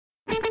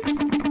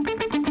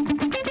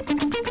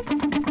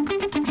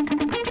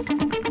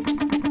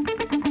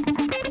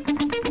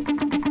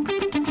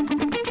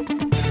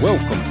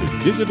Welcome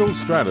to Digital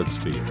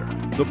Stratosphere,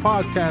 the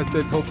podcast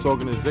that helps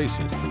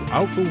organizations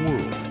throughout the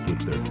world with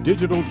their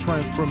digital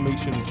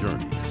transformation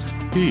journeys.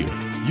 Here,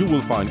 you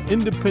will find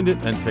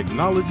independent and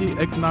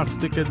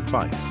technology-agnostic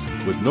advice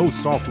with no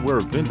software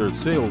vendor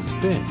sales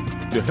spin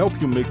to help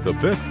you make the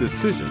best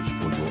decisions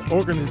for your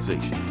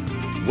organization.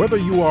 Whether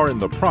you are in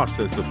the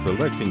process of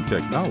selecting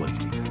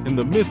technology, in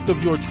the midst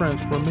of your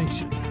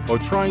transformation, or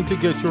trying to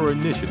get your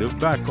initiative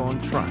back on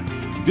track,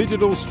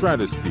 Digital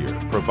Stratosphere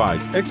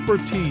provides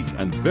expertise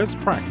and best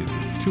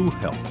practices to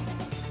help.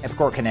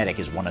 Epicor Kinetic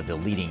is one of the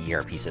leading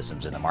ERP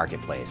systems in the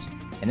marketplace,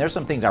 and there's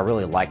some things I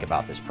really like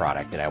about this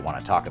product that I want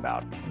to talk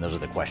about, and those are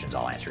the questions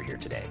I'll answer here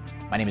today.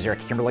 My name is Eric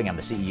Kimberling. I'm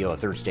the CEO of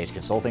Third Stage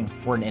Consulting.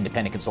 We're an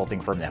independent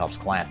consulting firm that helps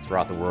clients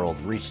throughout the world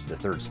reach the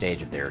third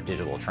stage of their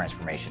digital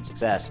transformation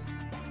success.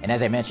 And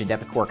as I mentioned,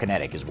 Epicor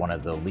Kinetic is one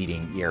of the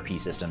leading ERP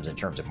systems in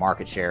terms of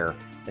market share,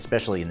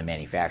 especially in the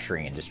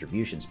manufacturing and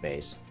distribution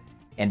space.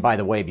 And by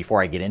the way,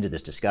 before I get into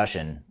this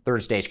discussion,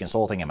 Third Stage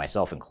Consulting and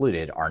myself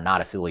included are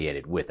not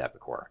affiliated with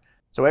Epicor.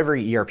 So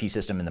every ERP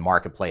system in the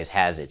marketplace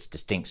has its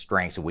distinct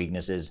strengths and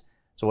weaknesses.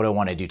 So what I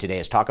want to do today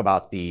is talk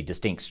about the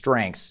distinct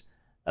strengths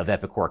of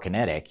Epicor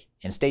Kinetic,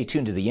 and stay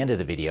tuned to the end of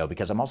the video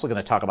because I'm also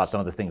going to talk about some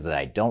of the things that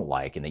I don't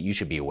like and that you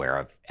should be aware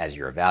of as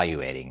you're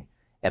evaluating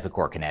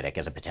Epicor Kinetic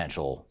as a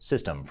potential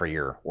system for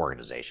your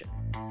organization.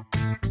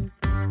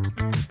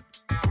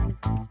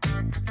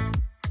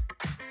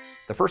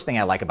 The first thing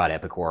I like about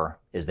Epicor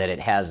is that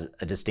it has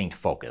a distinct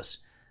focus.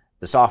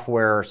 The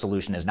software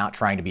solution is not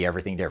trying to be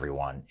everything to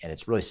everyone, and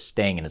it's really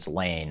staying in its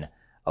lane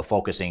of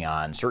focusing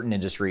on certain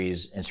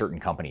industries and certain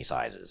company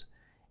sizes.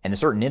 And the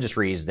certain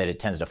industries that it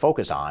tends to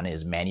focus on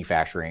is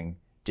manufacturing,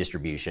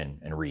 distribution,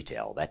 and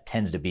retail. That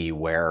tends to be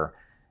where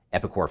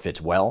Epicor fits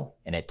well,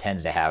 and it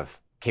tends to have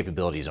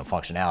capabilities and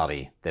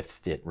functionality that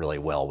fit really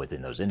well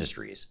within those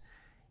industries.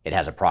 It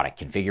has a product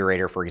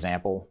configurator, for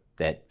example,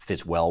 that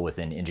fits well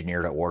within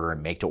engineer-to-order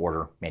and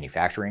make-to-order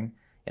manufacturing.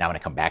 And I'm going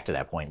to come back to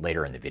that point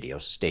later in the video,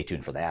 so stay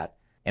tuned for that.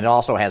 And it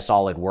also has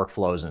solid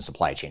workflows in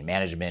supply chain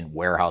management,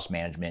 warehouse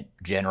management,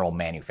 general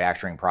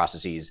manufacturing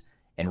processes,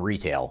 and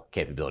retail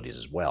capabilities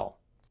as well.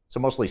 So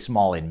mostly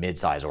small and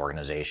mid-size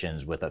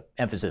organizations with an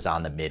emphasis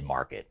on the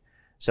mid-market.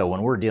 So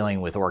when we're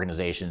dealing with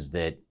organizations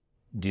that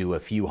do a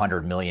few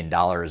 $100 million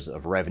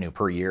of revenue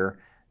per year,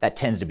 that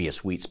tends to be a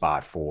sweet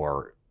spot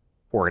for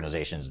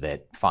organizations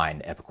that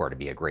find Epicor to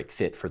be a great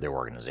fit for their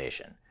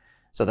organization.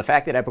 So the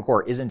fact that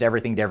Epicor isn't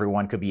everything to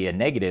everyone could be a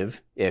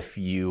negative if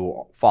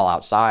you fall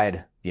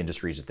outside the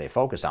industries that they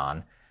focus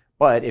on.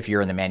 But if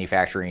you're in the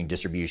manufacturing,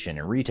 distribution,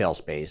 and retail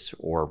space,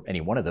 or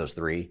any one of those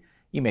three,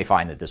 you may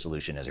find that the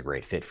solution is a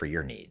great fit for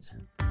your needs.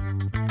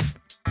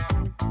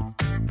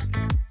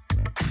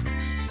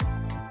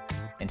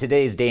 In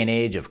today's day and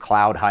age of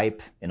cloud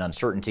hype and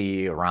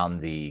uncertainty around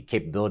the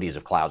capabilities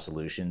of cloud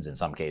solutions in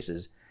some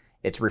cases,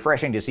 it's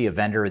refreshing to see a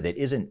vendor that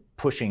isn't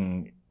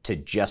pushing to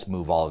just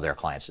move all of their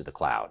clients to the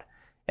cloud.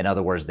 In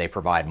other words, they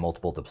provide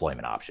multiple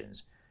deployment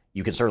options.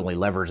 You can certainly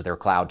leverage their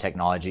cloud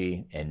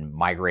technology and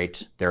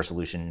migrate their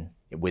solution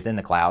within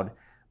the cloud,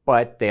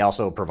 but they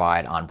also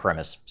provide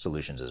on-premise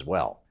solutions as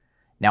well.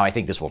 Now, I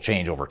think this will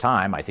change over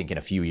time. I think in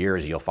a few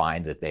years, you'll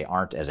find that they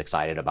aren't as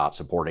excited about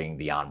supporting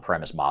the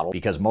on-premise model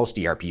because most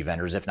ERP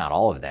vendors, if not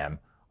all of them,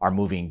 are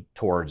moving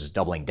towards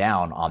doubling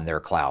down on their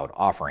cloud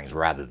offerings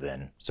rather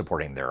than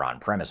supporting their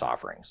on-premise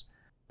offerings.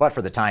 But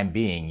for the time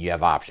being, you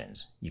have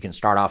options. You can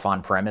start off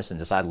on-premise and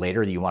decide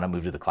later that you want to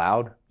move to the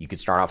cloud. You could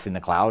start off in the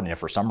cloud, and if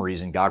for some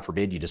reason, God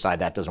forbid, you decide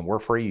that doesn't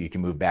work for you, you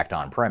can move back to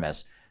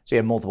on-premise. So you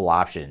have multiple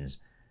options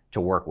to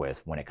work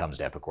with when it comes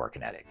to Epicor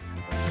Kinetic.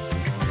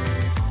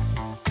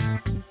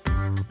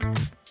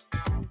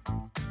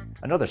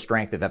 Another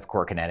strength of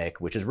Epicor Kinetic,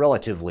 which is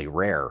relatively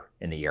rare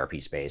in the ERP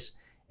space,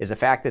 is the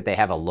fact that they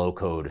have a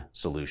low-code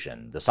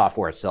solution. The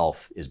software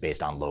itself is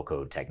based on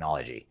low-code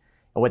technology.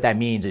 And what that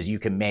means is you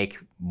can make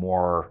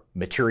more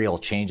material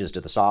changes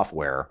to the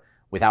software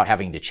without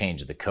having to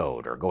change the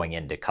code or going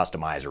in to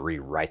customize or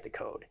rewrite the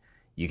code.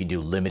 You can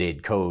do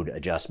limited code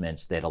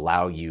adjustments that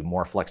allow you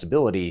more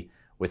flexibility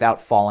without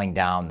falling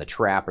down the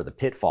trap or the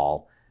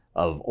pitfall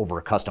of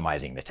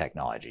over-customizing the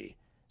technology.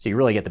 So you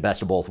really get the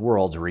best of both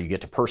worlds where you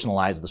get to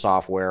personalize the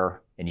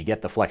software and you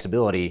get the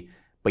flexibility,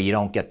 but you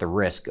don't get the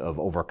risk of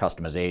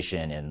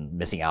over-customization and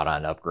missing out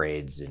on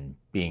upgrades and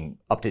being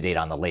up to date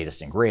on the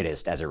latest and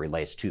greatest as it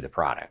relates to the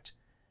product.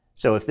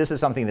 So if this is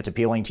something that's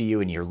appealing to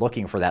you and you're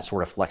looking for that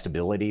sort of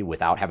flexibility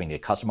without having to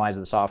customize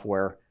the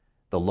software,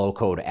 the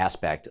low-code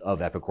aspect of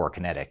Epicor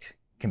Kinetic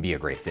can be a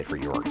great fit for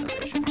your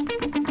organization.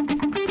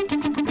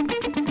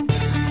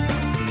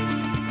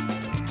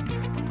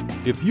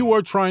 If you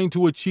are trying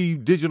to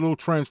achieve digital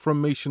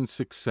transformation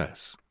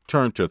success,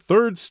 turn to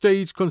Third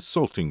Stage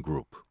Consulting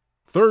Group.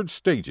 Third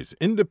Stage's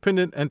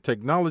independent and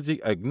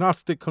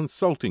technology-agnostic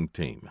consulting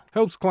team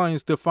helps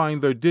clients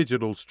define their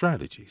digital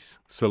strategies,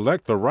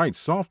 select the right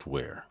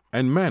software,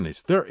 and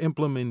manage their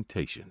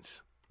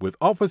implementations. With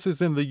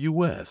offices in the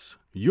U.S.,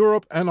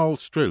 Europe, and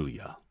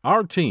Australia,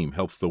 our team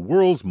helps the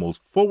world's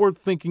most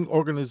forward-thinking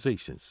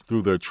organizations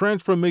through their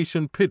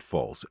transformation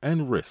pitfalls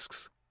and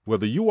risks.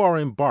 Whether you are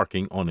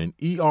embarking on an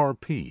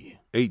ERP,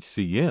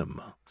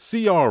 HCM,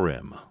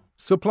 CRM,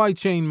 supply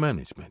chain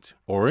management,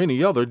 or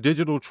any other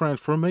digital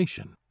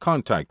transformation,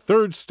 contact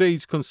Third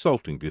Stage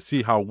Consulting to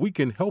see how we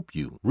can help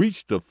you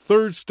reach the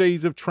third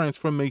stage of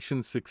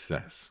transformation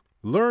success.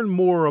 Learn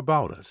more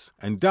about us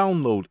and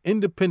download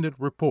independent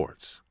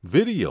reports,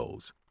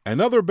 videos,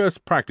 and other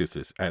best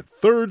practices at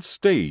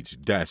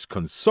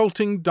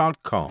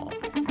thirdstage-consulting.com.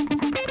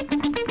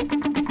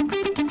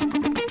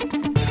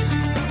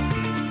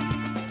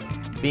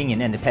 Being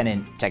an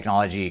independent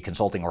technology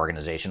consulting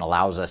organization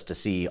allows us to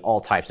see all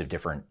types of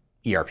different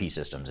ERP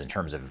systems in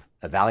terms of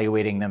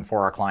evaluating them for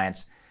our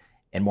clients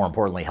and, more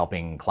importantly,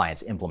 helping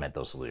clients implement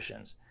those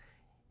solutions.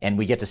 And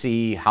we get to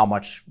see how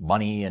much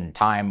money and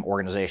time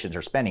organizations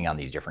are spending on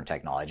these different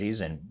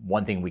technologies. And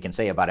one thing we can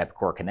say about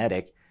Epicor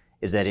Kinetic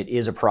is that it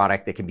is a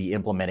product that can be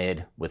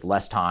implemented with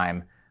less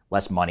time,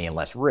 less money, and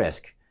less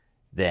risk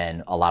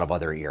than a lot of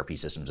other ERP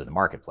systems in the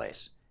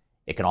marketplace.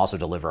 It can also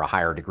deliver a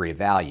higher degree of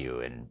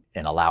value and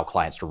allow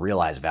clients to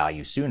realize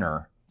value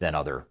sooner than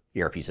other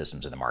ERP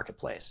systems in the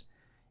marketplace.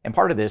 And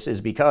part of this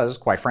is because,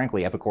 quite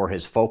frankly, Epicor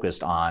has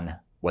focused on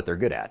what they're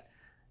good at.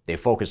 They've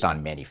focused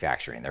on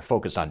manufacturing, they're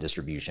focused on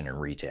distribution and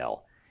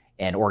retail.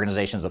 And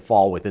organizations that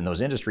fall within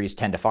those industries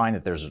tend to find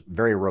that there's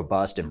very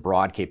robust and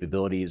broad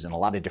capabilities and a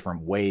lot of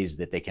different ways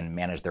that they can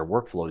manage their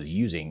workflows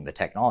using the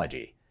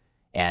technology.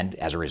 And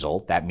as a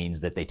result, that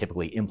means that they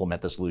typically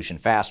implement the solution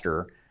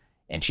faster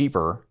and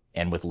cheaper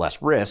and with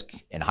less risk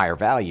and higher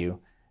value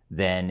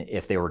than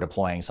if they were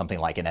deploying something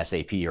like an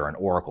SAP or an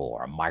Oracle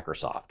or a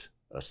Microsoft,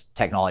 a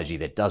technology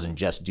that doesn't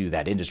just do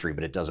that industry,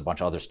 but it does a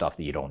bunch of other stuff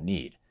that you don't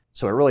need.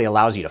 So it really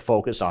allows you to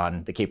focus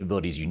on the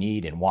capabilities you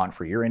need and want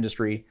for your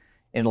industry,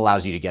 and it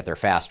allows you to get there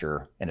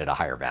faster and at a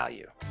higher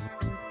value.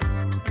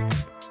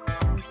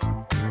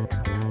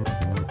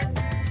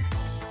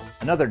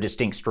 Another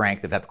distinct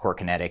strength of Epicor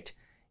Kinetic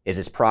is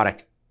its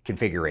product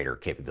configurator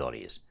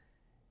capabilities.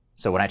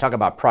 So when I talk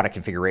about product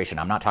configuration,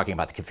 I'm not talking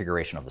about the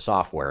configuration of the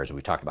software as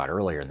we talked about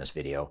earlier in this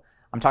video.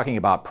 I'm talking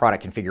about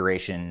product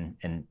configuration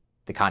in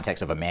the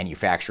context of a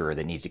manufacturer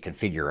that needs to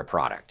configure a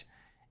product.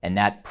 And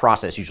that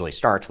process usually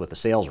starts with a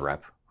sales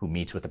rep who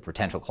meets with a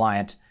potential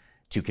client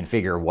to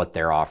configure what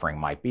their offering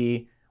might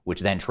be,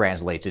 which then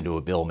translates into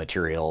a bill of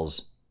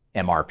materials,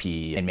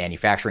 MRP, and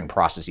manufacturing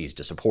processes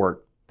to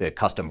support the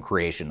custom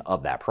creation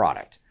of that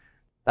product.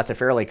 That's a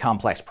fairly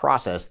complex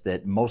process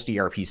that most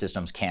ERP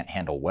systems can't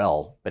handle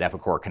well, but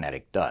Epicor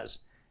Kinetic does.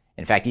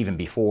 In fact, even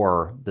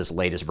before this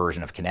latest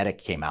version of Kinetic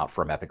came out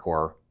from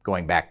Epicor,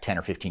 going back 10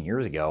 or 15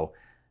 years ago,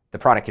 the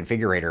product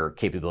configurator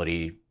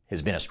capability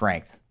has been a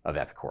strength of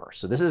Epicor.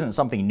 So this isn't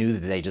something new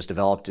that they just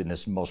developed in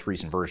this most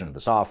recent version of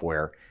the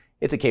software.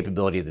 It's a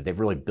capability that they've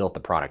really built the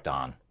product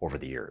on over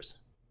the years.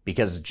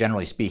 Because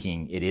generally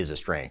speaking, it is a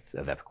strength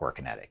of Epicor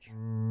Kinetic.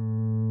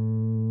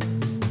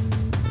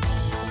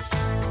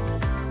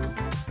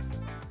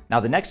 Now,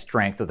 the next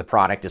strength of the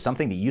product is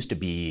something that used to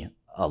be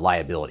a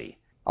liability.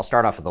 I'll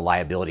start off with the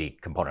liability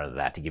component of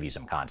that to give you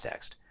some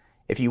context.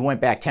 If you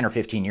went back 10 or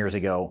 15 years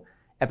ago,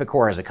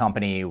 Epicor as a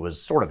company was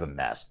sort of a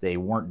mess. They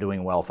weren't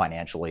doing well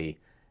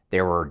financially.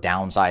 They were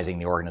downsizing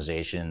the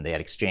organization. They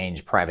had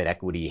exchanged private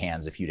equity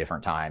hands a few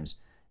different times.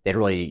 They'd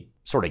really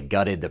sort of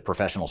gutted the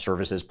professional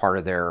services part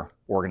of their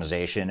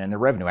organization, and their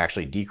revenue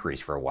actually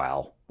decreased for a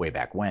while, way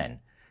back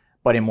when.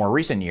 But in more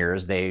recent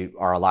years, they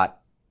are a lot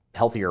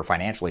healthier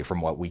financially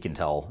from what we can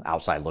tell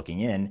outside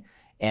looking in.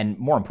 And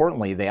more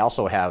importantly, they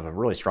also have a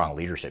really strong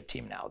leadership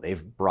team now.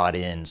 They've brought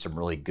in some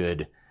really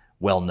good,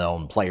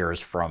 well-known players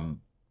from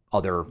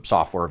other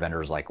software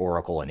vendors like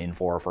Oracle and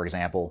Infor, for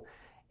example.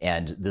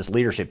 And this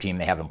leadership team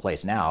they have in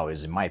place now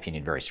is, in my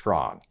opinion, very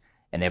strong.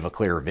 And they have a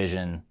clear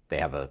vision, they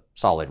have a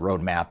solid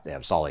roadmap, they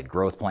have solid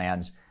growth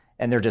plans,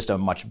 and they're just a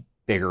much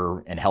bigger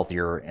and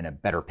healthier and a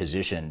better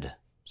positioned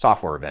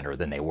software vendor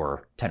than they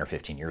were 10 or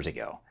 15 years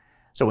ago.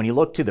 So when you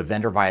look to the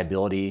vendor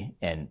viability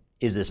and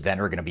is this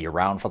vendor going to be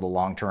around for the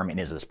long term and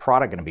is this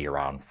product going to be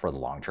around for the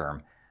long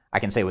term, I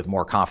can say with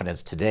more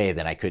confidence today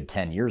than I could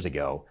 10 years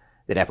ago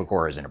that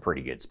Epicor is in a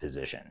pretty good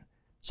position.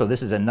 So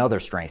this is another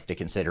strength to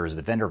consider, is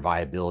the vendor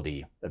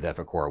viability of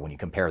Epicor when you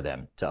compare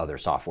them to other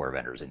software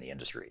vendors in the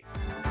industry.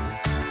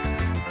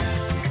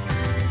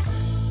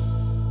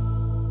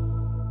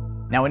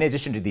 Now, in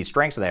addition to these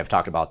strengths that I've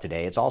talked about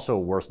today, it's also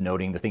worth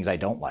noting the things I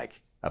don't like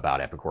about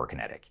Epicor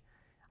Kinetic.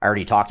 I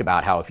already talked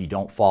about how if you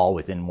don't fall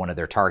within one of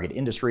their target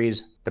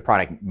industries, the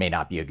product may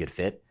not be a good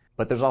fit,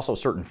 but there's also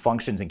certain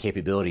functions and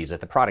capabilities that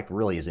the product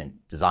really isn't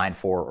designed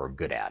for or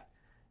good at.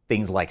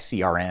 Things like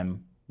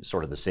CRM,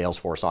 sort of the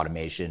Salesforce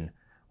automation,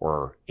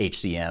 or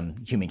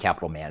HCM, human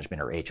capital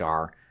management, or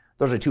HR.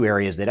 Those are two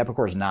areas that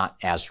Epicor is not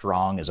as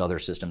strong as other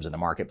systems in the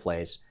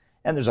marketplace.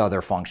 And there's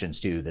other functions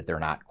too that they're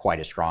not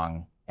quite as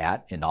strong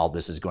at. And all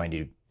this is going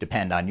to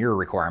depend on your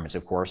requirements,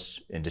 of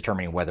course, in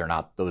determining whether or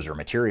not those are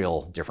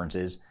material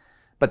differences.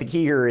 But the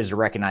key here is to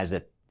recognize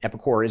that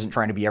Epicor isn't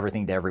trying to be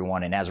everything to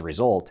everyone, and as a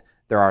result,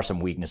 there are some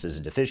weaknesses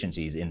and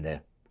deficiencies in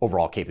the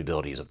overall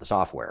capabilities of the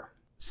software.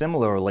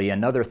 Similarly,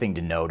 another thing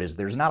to note is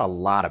there's not a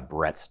lot of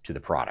breadth to the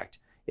product.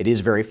 It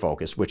is very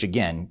focused, which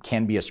again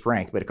can be a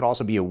strength, but it could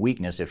also be a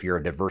weakness if you're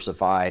a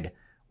diversified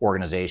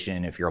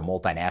organization, if you're a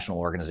multinational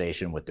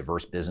organization with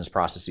diverse business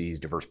processes,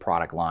 diverse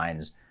product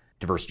lines,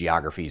 diverse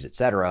geographies, et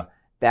cetera.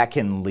 That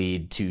can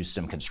lead to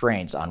some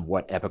constraints on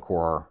what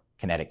Epicor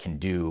Kinetic can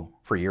do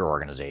for your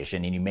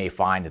organization, and you may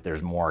find that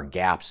there's more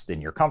gaps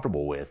than you're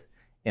comfortable with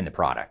in the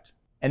product.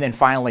 And then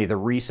finally, the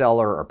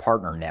reseller or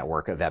partner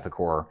network of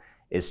Epicor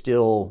is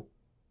still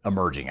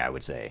emerging, I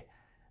would say.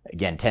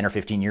 Again, 10 or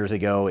 15 years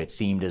ago, it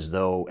seemed as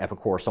though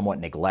Epicor somewhat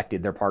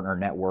neglected their partner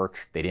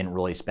network. They didn't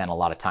really spend a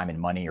lot of time and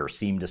money, or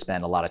seem to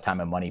spend a lot of time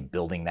and money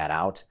building that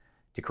out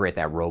to create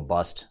that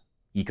robust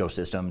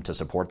ecosystem to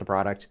support the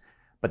product.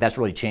 But that's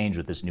really changed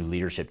with this new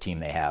leadership team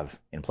they have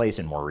in place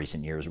in more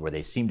recent years, where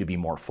they seem to be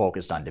more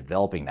focused on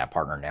developing that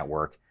partner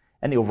network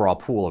and the overall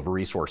pool of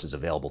resources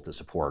available to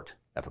support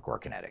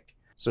Epicor Kinetic.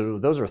 So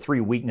those are 3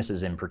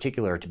 weaknesses in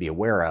particular to be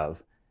aware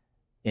of,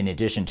 in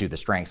addition to the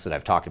strengths that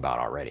I've talked about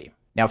already.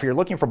 Now, if you're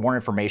looking for more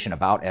information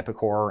about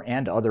Epicor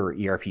and other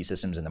ERP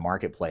systems in the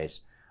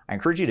marketplace, I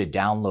encourage you to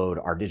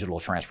download our digital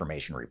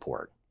transformation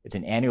report. It's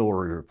an annual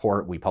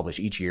report we publish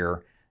each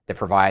year that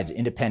provides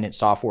independent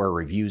software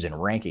reviews and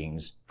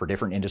rankings for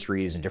different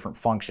industries and different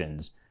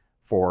functions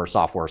for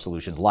software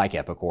solutions like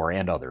Epicor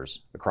and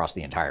others across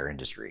the entire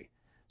industry.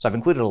 So I've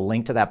included a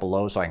link to that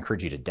below, so I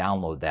encourage you to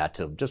download that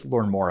to just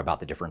learn more about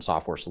the different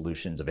software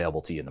solutions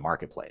available to you in the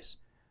marketplace.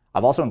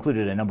 I've also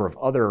included a number of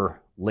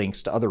other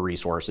links to other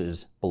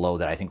resources below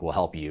that I think will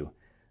help you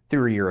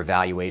through your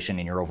evaluation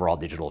and your overall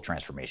digital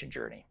transformation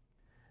journey.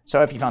 So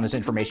I hope you found this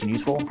information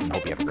useful and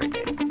hope you have a great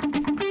day.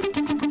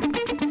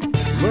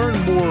 Learn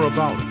more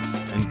about us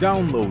and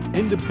download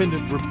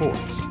independent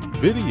reports,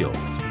 videos,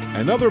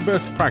 and other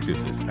best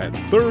practices at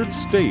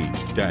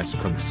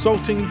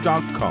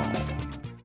thirdstage-consulting.com.